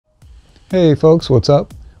Hey folks, what's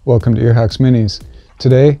up? Welcome to Earhawks Minis.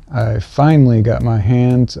 Today I finally got my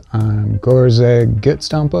hands on Gorzag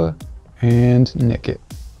Gitstompa and Nikkit.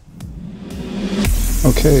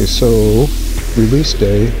 Okay, so release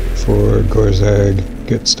day for Gorzag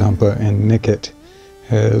Gitstompa and Nikkit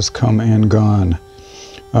has come and gone.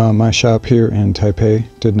 My shop here in Taipei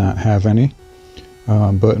did not have any,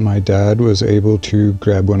 but my dad was able to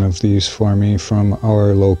grab one of these for me from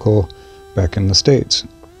our local back in the States.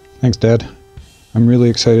 Thanks, Dad. I'm really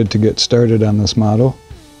excited to get started on this model.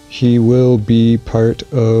 He will be part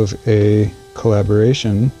of a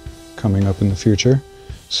collaboration coming up in the future,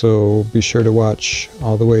 so be sure to watch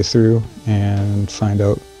all the way through and find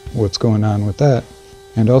out what's going on with that.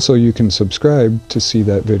 And also you can subscribe to see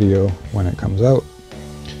that video when it comes out.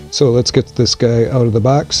 So let's get this guy out of the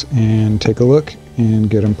box and take a look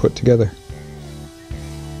and get him put together.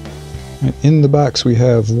 In the box we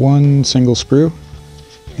have one single sprue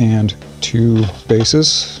and two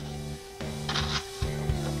bases,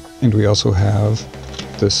 and we also have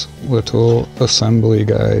this little assembly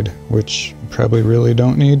guide, which you probably really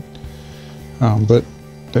don't need, but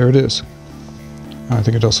there it is. I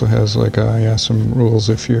think it also has like some rules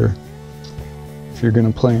if you're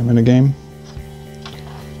gonna play them in a game.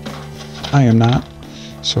 I am not,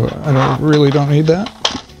 so I really don't need that.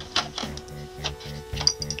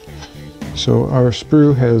 So our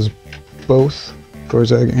sprue has both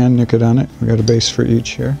Gorzag and Nikkit on it. We got a base for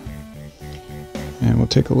each here. And we'll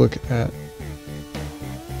take a look at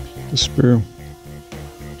the sprue.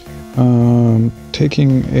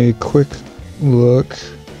 Taking a quick look,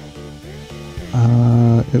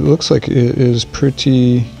 it looks like it is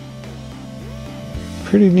pretty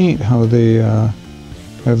neat how they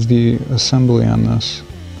have the assembly on this.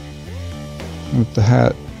 With the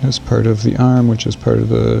hat as part of the arm, which is part of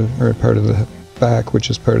the back, which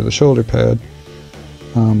is part of the shoulder pad.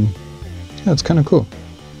 Yeah, it's kind of cool.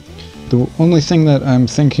 The only thing that I'm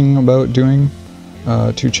thinking about doing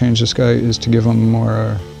to change this guy is to give him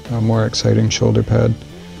a more exciting shoulder pad,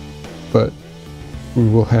 but we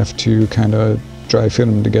will have to kind of dry fit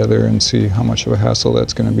them together and see how much of a hassle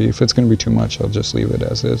that's going to be. If it's going to be too much, I'll just leave it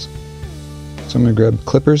as is. So I'm going to grab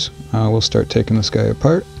clippers. We'll start taking this guy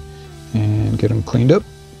apart and get him cleaned up,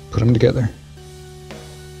 put him together.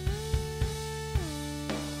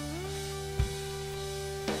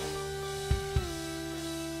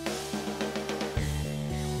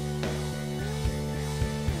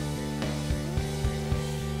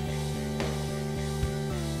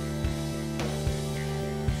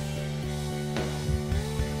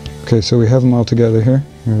 Okay, so we have them all together here.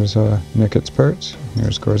 Here's Nikkit's parts,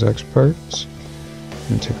 here's Gorzag's parts.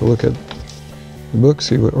 And take a look at the book,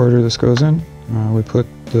 see what order this goes in. We put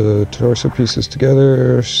the torso pieces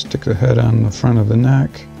together, stick the head on the front of the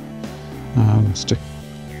neck, stick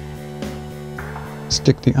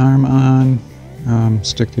the arm on,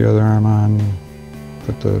 stick the other arm on,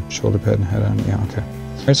 put the shoulder pad and head on. Yeah, okay.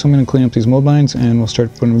 All right, so I'm going to clean up these mold lines and we'll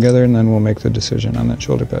start putting them together, and then we'll make the decision on that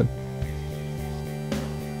shoulder pad.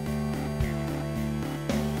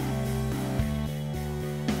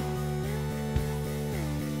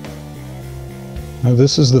 Now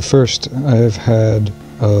this is the first I've had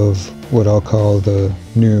of what I'll call the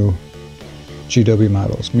new GW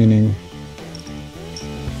models, meaning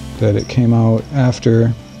that it came out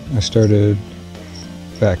after I started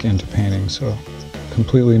back into painting, so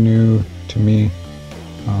completely new to me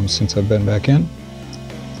since I've been back in.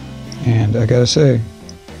 And I gotta say,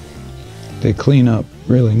 they clean up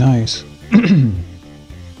really nice.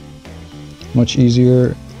 Much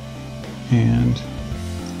easier and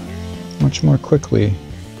much more quickly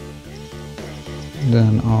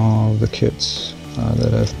than all the kits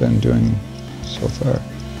that I've been doing so far.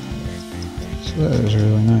 So that is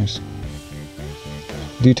really nice.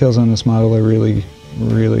 Details on this model are really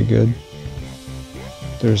good.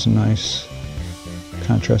 There's a nice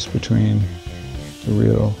contrast between the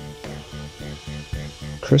real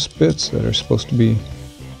crisp bits that are supposed to be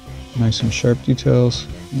nice and sharp details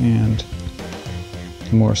and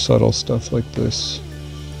the more subtle stuff like this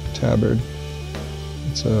tabard.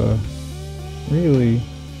 It's really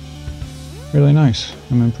nice.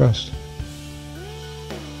 I'm impressed.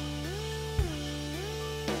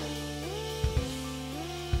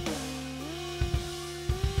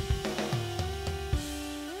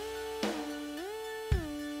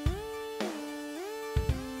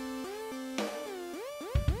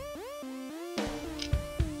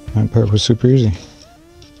 That part was super easy.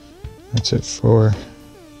 That's it for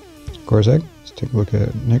Gorzag. Let's take a look at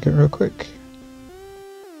Nikkit real quick.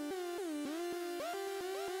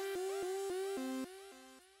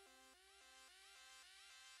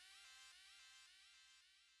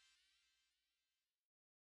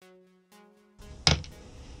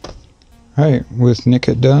 Alright, with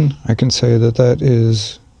Nikkit done, I can say that that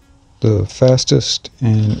is the fastest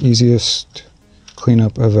and easiest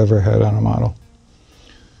cleanup I've ever had on a model.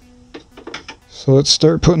 So let's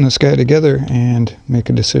start putting this guy together and make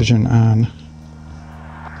a decision on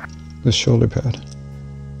this shoulder pad.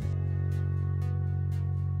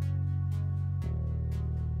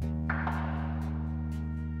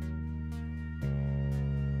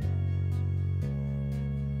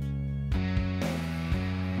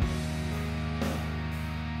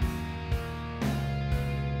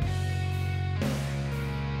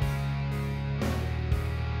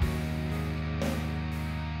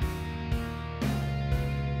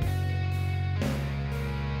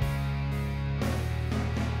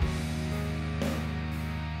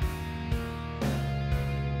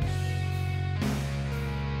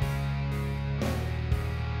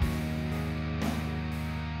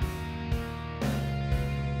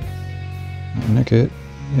 Nikkit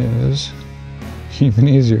is even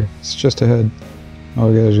easier. It's just a head. All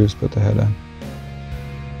I gotta do is put the head on.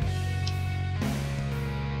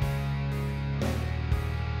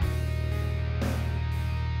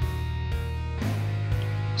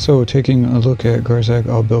 So taking a look at Gorzag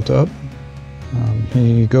all built up,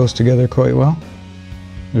 he goes together quite well.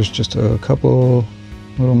 There's just a couple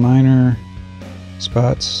little minor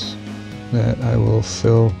spots that I will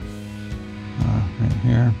fill right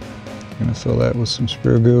here. I'm going to fill that with some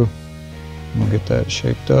sprue goo, and we'll get that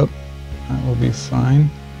shaped up. That will be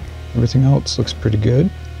fine. Everything else looks pretty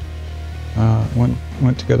good.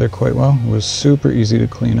 Went together quite well. It was super easy to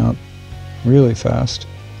clean up, really fast.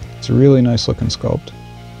 It's a really nice looking sculpt.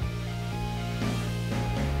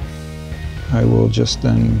 I will just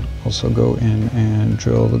then also go in and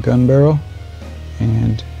drill the gun barrel,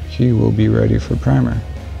 and he will be ready for primer.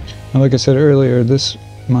 Now, like I said earlier, this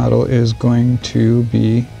model is going to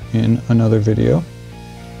be in another video.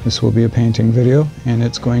 This will be a painting video, and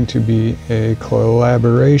it's going to be a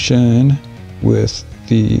collaboration with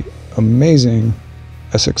the amazing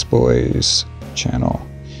Essex Boys channel.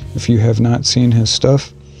 If you have not seen his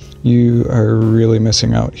stuff, you are really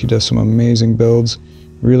missing out. He does some amazing builds,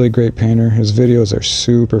 really great painter. His videos are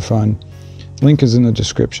super fun. Link is in the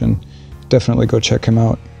description. Definitely go check him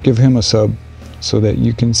out. Give him a sub so that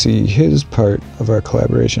you can see his part of our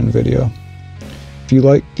collaboration video. If you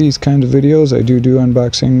like these kind of videos, I do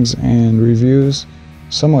unboxings and reviews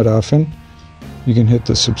somewhat often. You can hit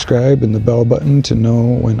the subscribe and the bell button to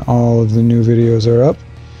know when all of the new videos are up.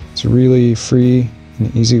 It's a really free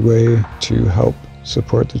and easy way to help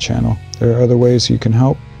support the channel. There are other ways you can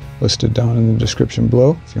help listed down in the description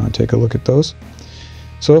below if you want to take a look at those.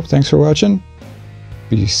 So thanks for watching.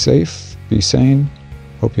 Be safe, be sane.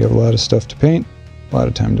 Hope you have a lot of stuff to paint, a lot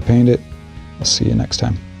of time to paint it. I'll see you next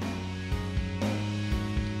time.